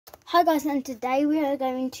Hi guys, and today we are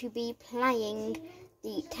going to be playing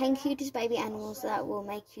the 10 cutest baby animals that will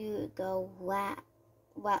make you go wow,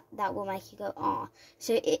 that will make you go ah.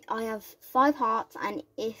 So I have 5 hearts, and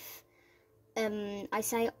if I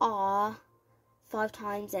say ah 5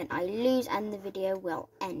 times, then I lose and the video will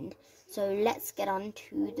end. So let's get on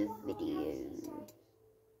to the video.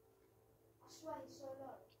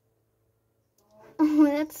 Oh,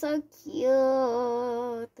 that's so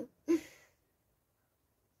cute.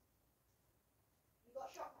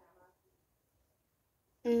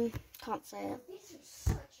 Can't say it. This is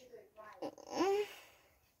such a good ride.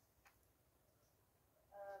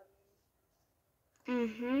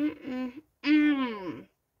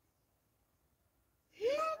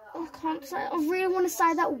 I can't say. I really want to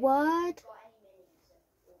say that word.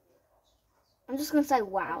 I'm just gonna say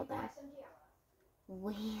wow then.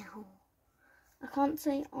 Wow. I can't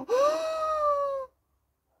say. Oh.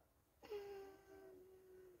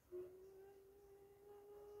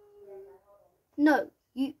 No,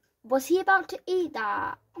 you. Was he about to eat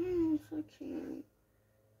that? Oh, so cute.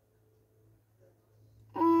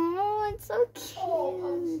 Oh, it's so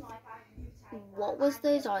cute. What was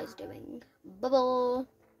those eyes doing? Bubble.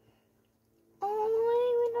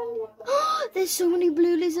 Oh, there's so many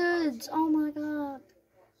blue lizards. Oh my god.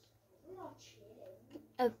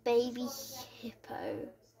 A baby hippo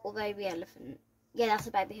or baby elephant. Yeah, that's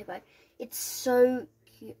a baby hippo. It's so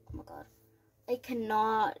cute. Oh my god. I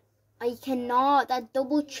cannot. That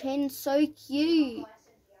double chin's so cute.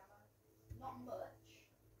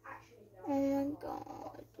 Oh my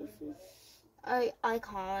god. This is. I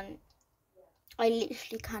can't. I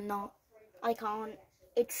literally cannot. I can't.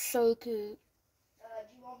 It's so cute.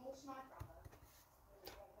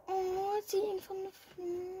 Oh, it's eating from the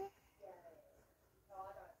floor.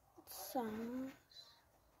 It's sad.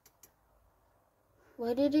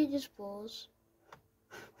 Why did it just pause?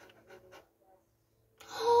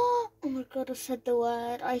 Oh my god, I said the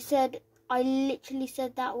word. I literally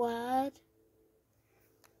said that word.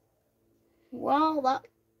 Wow, that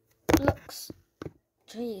looks,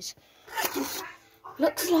 jeez.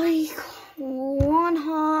 Looks like 1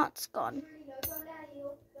 heart's gone.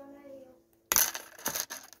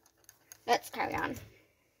 Let's carry on.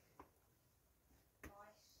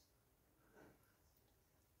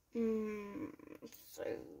 So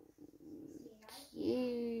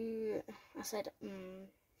cute. I said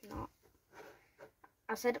not.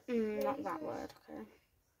 I said not that word. Okay.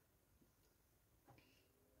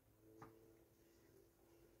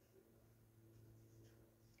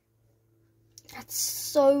 That's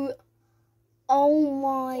so. Oh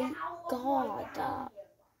my god.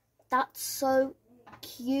 That's so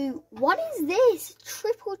cute. What is this?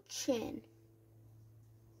 Triple chin.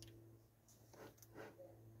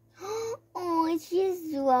 Oh, it's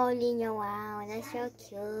just rolling around. That's so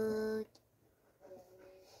cute.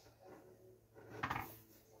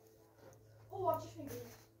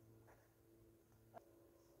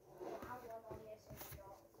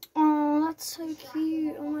 Oh, that's so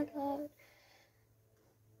cute. Oh my god.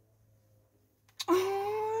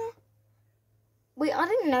 Oh. Wait, I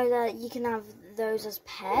didn't know that you can have those as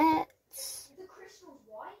pets.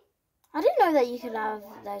 I didn't know that you could have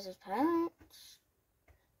those as pets.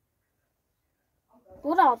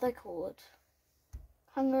 What are they called?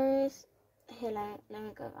 Kangaroos? Here, let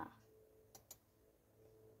me go back.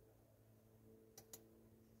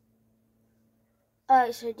 Oh,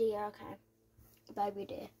 it's a deer, okay. Baby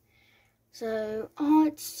deer. So, oh,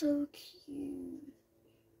 it's so cute.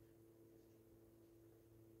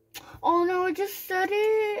 Oh no, I just said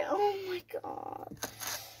it. Oh my god.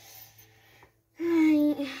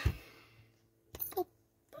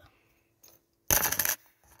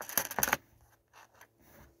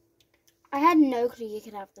 I had no clue you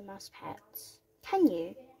could have them as pets. Can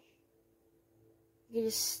you? You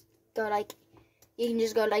just go like, you can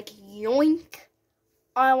just go like yoink.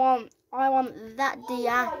 I want that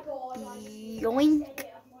deer. Yoink.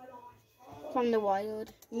 From the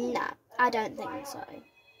wild. Nah, I don't think so.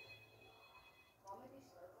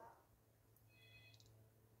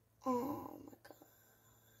 Oh my god.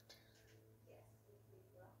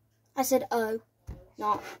 I said oh,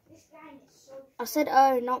 not. I said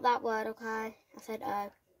oh, not that word, okay? I said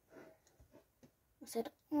oh. I said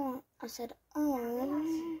oh. I said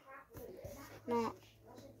oh. Not.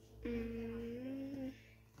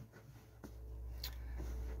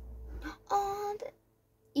 Oh,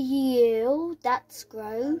 ew, that's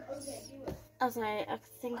gross. I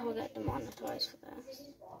think I'll get demonetized for this.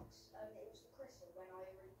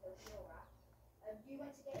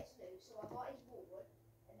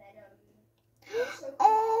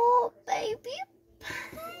 Oh, baby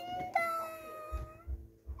panda.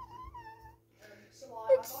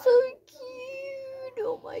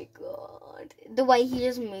 god. The way he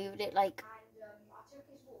just moved it, like,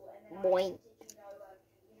 boink.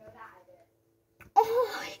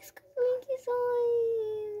 Oh, he's got winky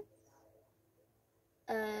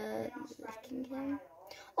eyes. Licking him.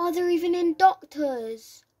 Oh, they're even in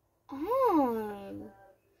doctors. Oh.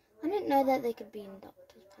 I didn't know that they could be in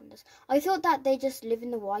doctors, pandas. I thought that they just live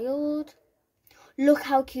in the wild. Look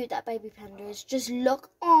how cute that baby panda is. Just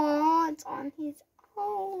look. Oh, it's on his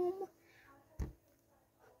arm.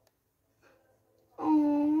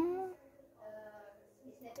 Oh.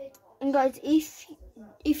 And guys, if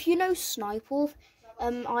you know Snipewolf,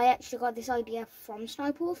 I actually got this idea from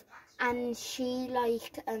Snipewolf, and she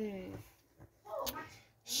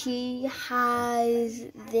she has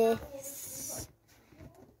this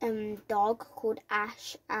dog called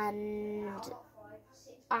Ash, and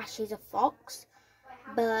Ash is a fox,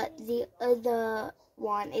 but the other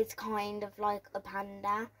one is kind of like a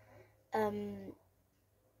panda.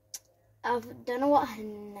 I don't know what her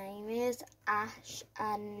name is, Ash,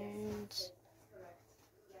 and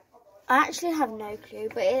I actually have no clue,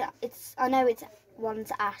 but I know it's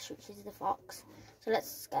one's Ash, which is the fox. So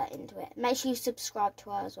let's get into it. Make sure you subscribe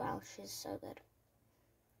to her as well. She's so good.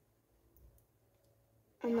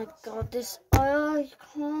 Oh my god, I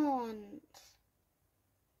can't.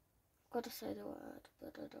 I've got to say the word,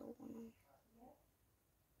 but I don't want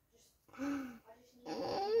to.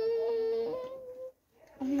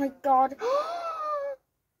 Oh my god.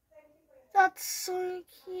 That's so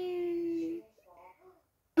cute.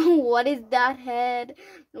 What is that head?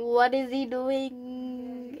 What is he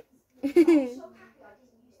doing?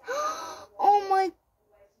 Oh my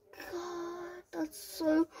god, that's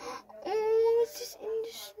so... Oh, it's just in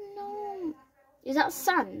the snow. Is that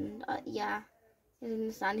sand? Yeah, he's in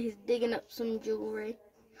the sand. He's digging up some jewelry.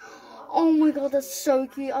 Oh my god, that's so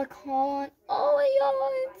cute. I can't. Oh my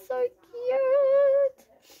god, it's so cute.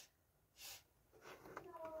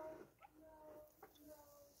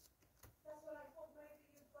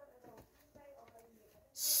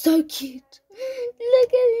 So cute.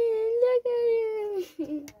 Look at him. Look at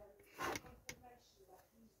him.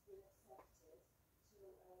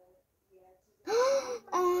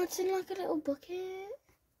 Oh, it's in like a little bucket.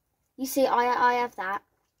 You see, I have that.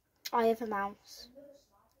 I have a mouse.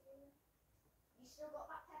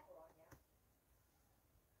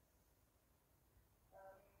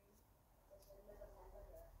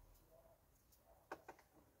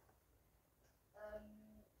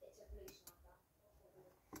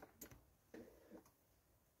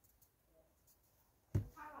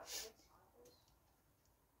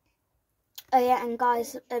 Oh yeah, and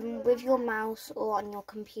guys, with your mouse or on your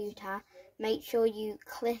computer, make sure you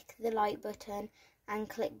click the like button and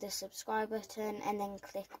click the subscribe button, and then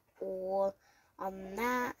click all on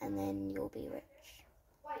that, and then you'll be rich.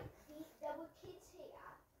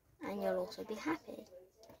 And you'll also be happy.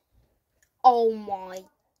 Oh my.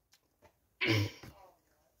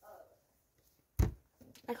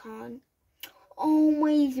 I can't. Oh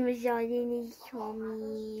my, he's massaging his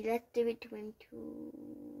tummy. Let's do it to him too.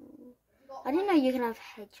 I didn't know you can have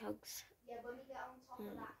hedgehogs.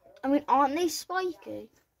 I mean, aren't they spiky?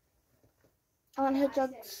 Aren't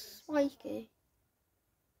hedgehogs spiky?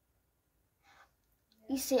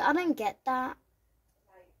 You see, I don't get that.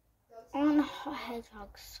 Aren't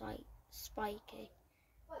hedgehogs spiky?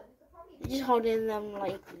 You're just holding them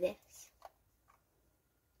like this.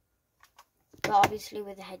 But obviously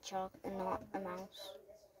with a hedgehog and not a mouse.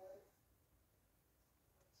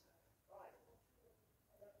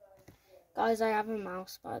 Guys, I have a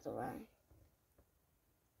mouse, by the way.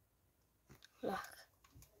 Look.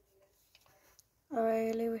 I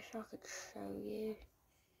really wish I could show you.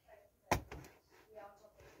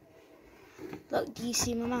 Look, do you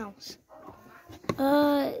see my mouse?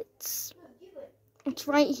 It's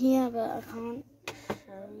right here, but I can't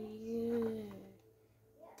show you.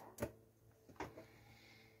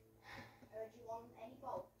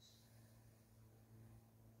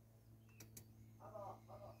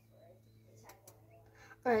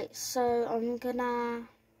 Right, so I'm gonna...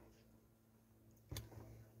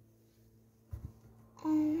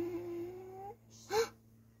 Oh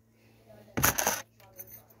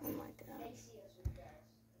my god.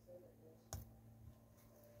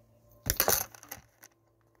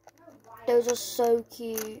 Those are so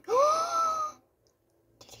cute.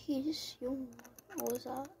 Did he just yawn? What was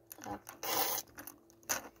that? Oh.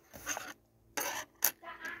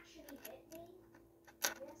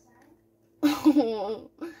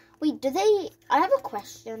 Wait, do they... I have a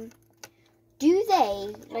question. Do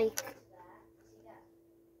they, like...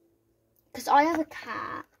 Because I have a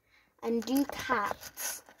cat, and do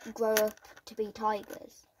cats grow up to be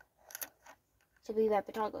tigers? to be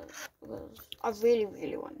baby tigers? Because I really,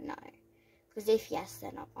 really want to know. Because if yes,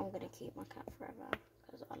 then I'm going to keep my cat forever.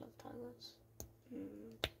 Because I love tigers.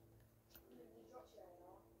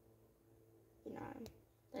 You know,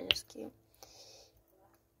 they're just cute.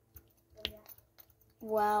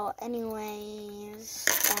 Well, anyways,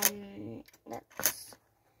 let's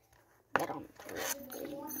get on to it.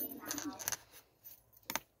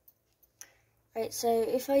 Right, so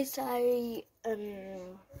if I say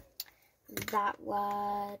that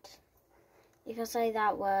word, if I say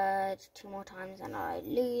that word 2 more times, then I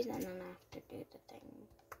lose, and then I have to do the thing.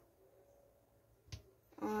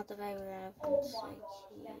 Oh, the baby elephant's so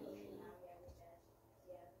cute.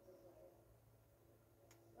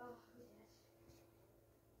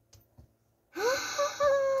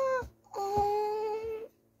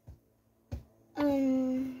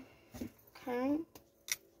 Okay.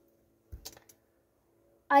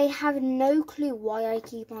 I have no clue why I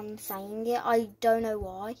keep on saying it. I don't know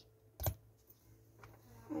why.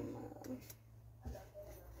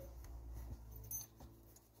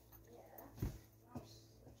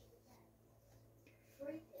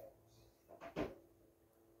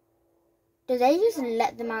 Do they just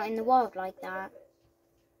let them out in the wild like that?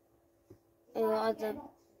 Or are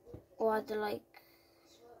the like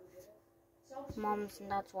moms and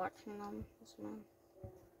dads watching them as well?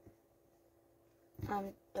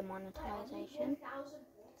 The monetization.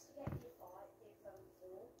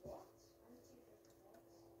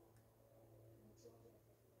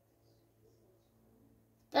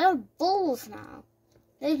 They're balls now.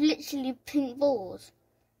 They're literally pink balls.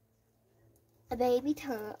 A baby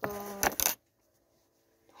turtle.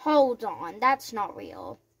 Hold on, that's not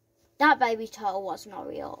real. That baby turtle was not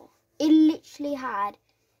real. It literally had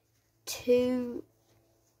 2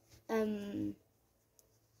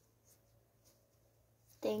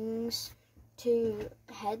 things, 2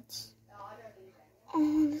 heads.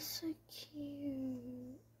 Oh, they're so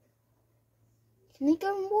cute. Can they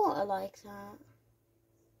go in water like that?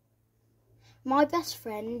 My best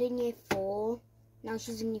friend in year 4, now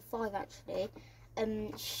she's in year 5 actually,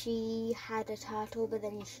 she had a turtle, but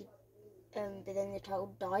then the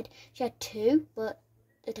turtle died. She had 2, but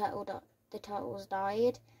the turtles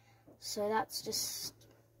died. So that's just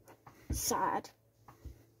sad.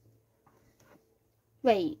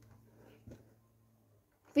 Wait.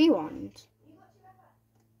 Rewind.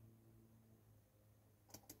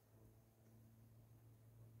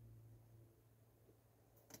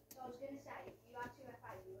 So I was going to say, if you had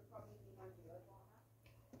 2FA, you would probably be my duo partner.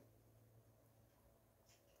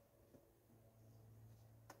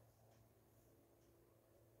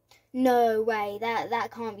 No way,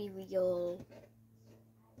 that can't be real.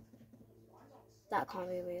 That can't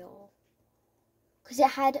be real. Because it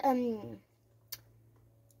had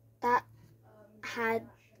that had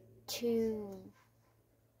 2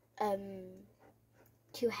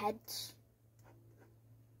 heads.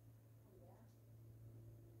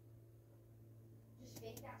 Just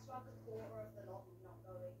think that's like a quarter of the lot not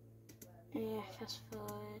going. Yeah, fast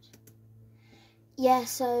forward. Yeah,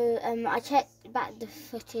 so I checked back the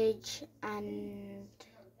footage and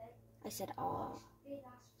I said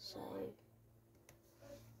so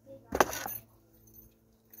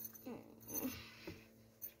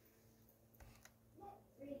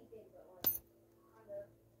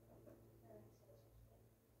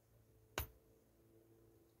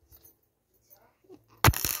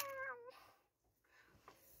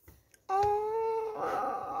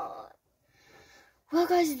well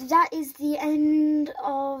guys, that is the end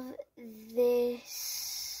of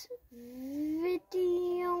this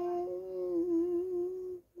video.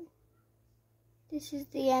 This is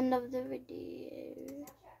the end of the video.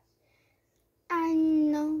 I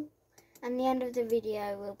know. And the end of the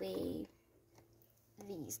video will be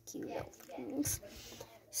these cute little things.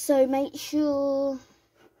 So make sure...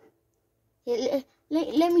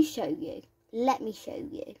 let me show you. Let me show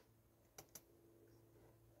you.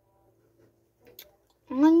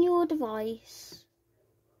 On your device,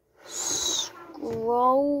 scroll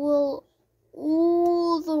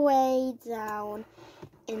all the way down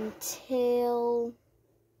until...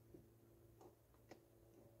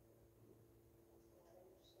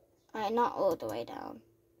 Alright, not all the way down.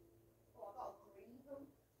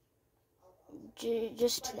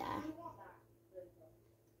 Just to there.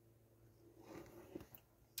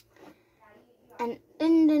 And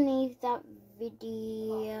underneath that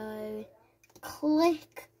video,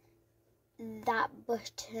 click that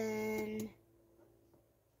button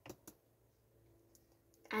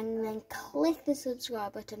and then click the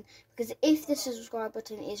subscribe button, because if the subscribe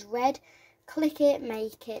button is red, click it,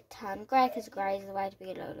 make it turn grey, because grey is the way to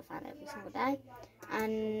be a Lola fan every single day.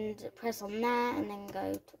 And press on there, and then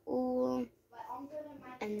go to all,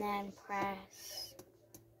 and then press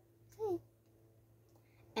save.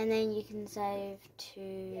 And then you can save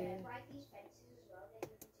to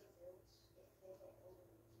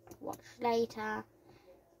watch later,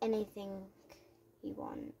 anything you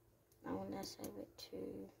want. I want to save it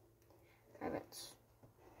to favorites,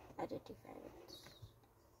 edit to favorites.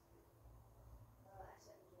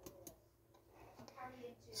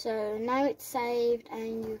 So now it's saved,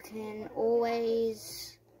 and you can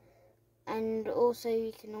always, and also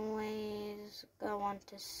you can always go on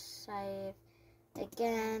to save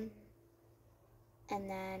again, and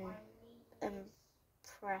then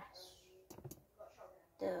press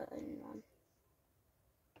the one,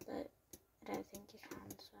 but I don't think you can,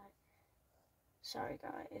 so sorry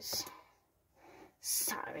guys,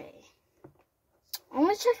 sorry. I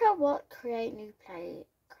want to check out what create a new playlist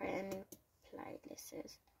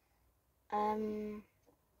is. I'm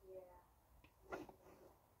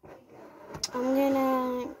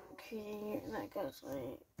gonna create that goes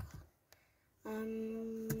like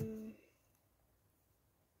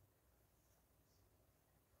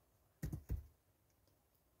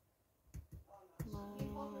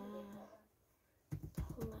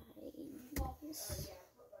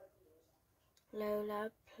Lola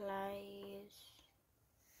plays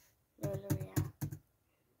Lola reacts.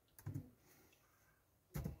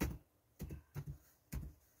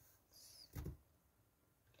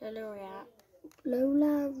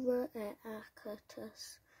 Lola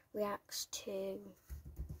reacts to.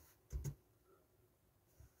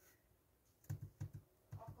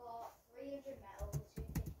 I've got 300 metal,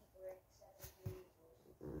 250 bricks,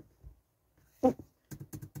 7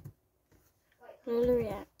 Lola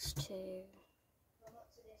reacts to come up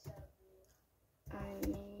to this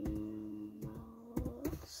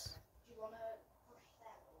animals. Do you want to push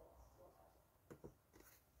that?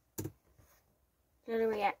 Lola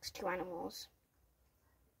reacts to animals.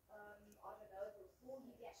 I don't know, but before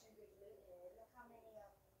you get some good loot here, look how many,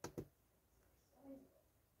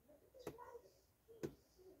 look at this place. This is a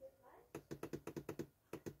good place.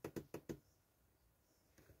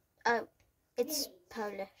 Oh, it's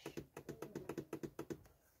Polish.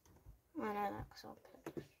 I know that because I'm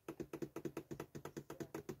Polish.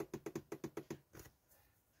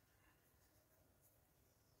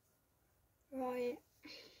 Right.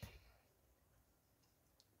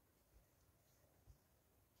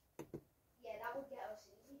 Yeah, that would get us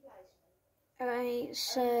easy placement. Alright,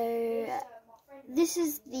 so this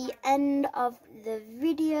is the end of the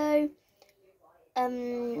video.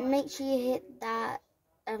 Make sure you hit that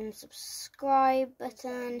subscribe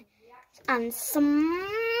button and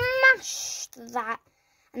smash that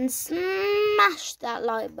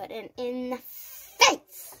like button in the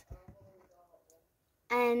face.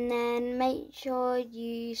 And then make sure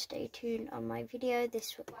you stay tuned on my video.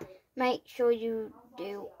 Make sure you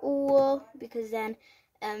do all, because then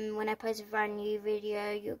when I post a brand new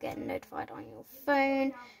video, you'll get notified on your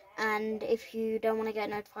phone. And if you don't want to get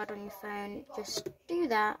notified on your phone, just do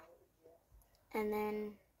that and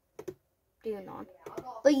then do none.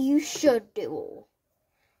 But you should do all.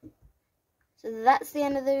 So that's the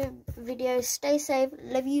end of the video. Stay safe.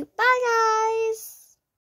 Love you. Bye guys.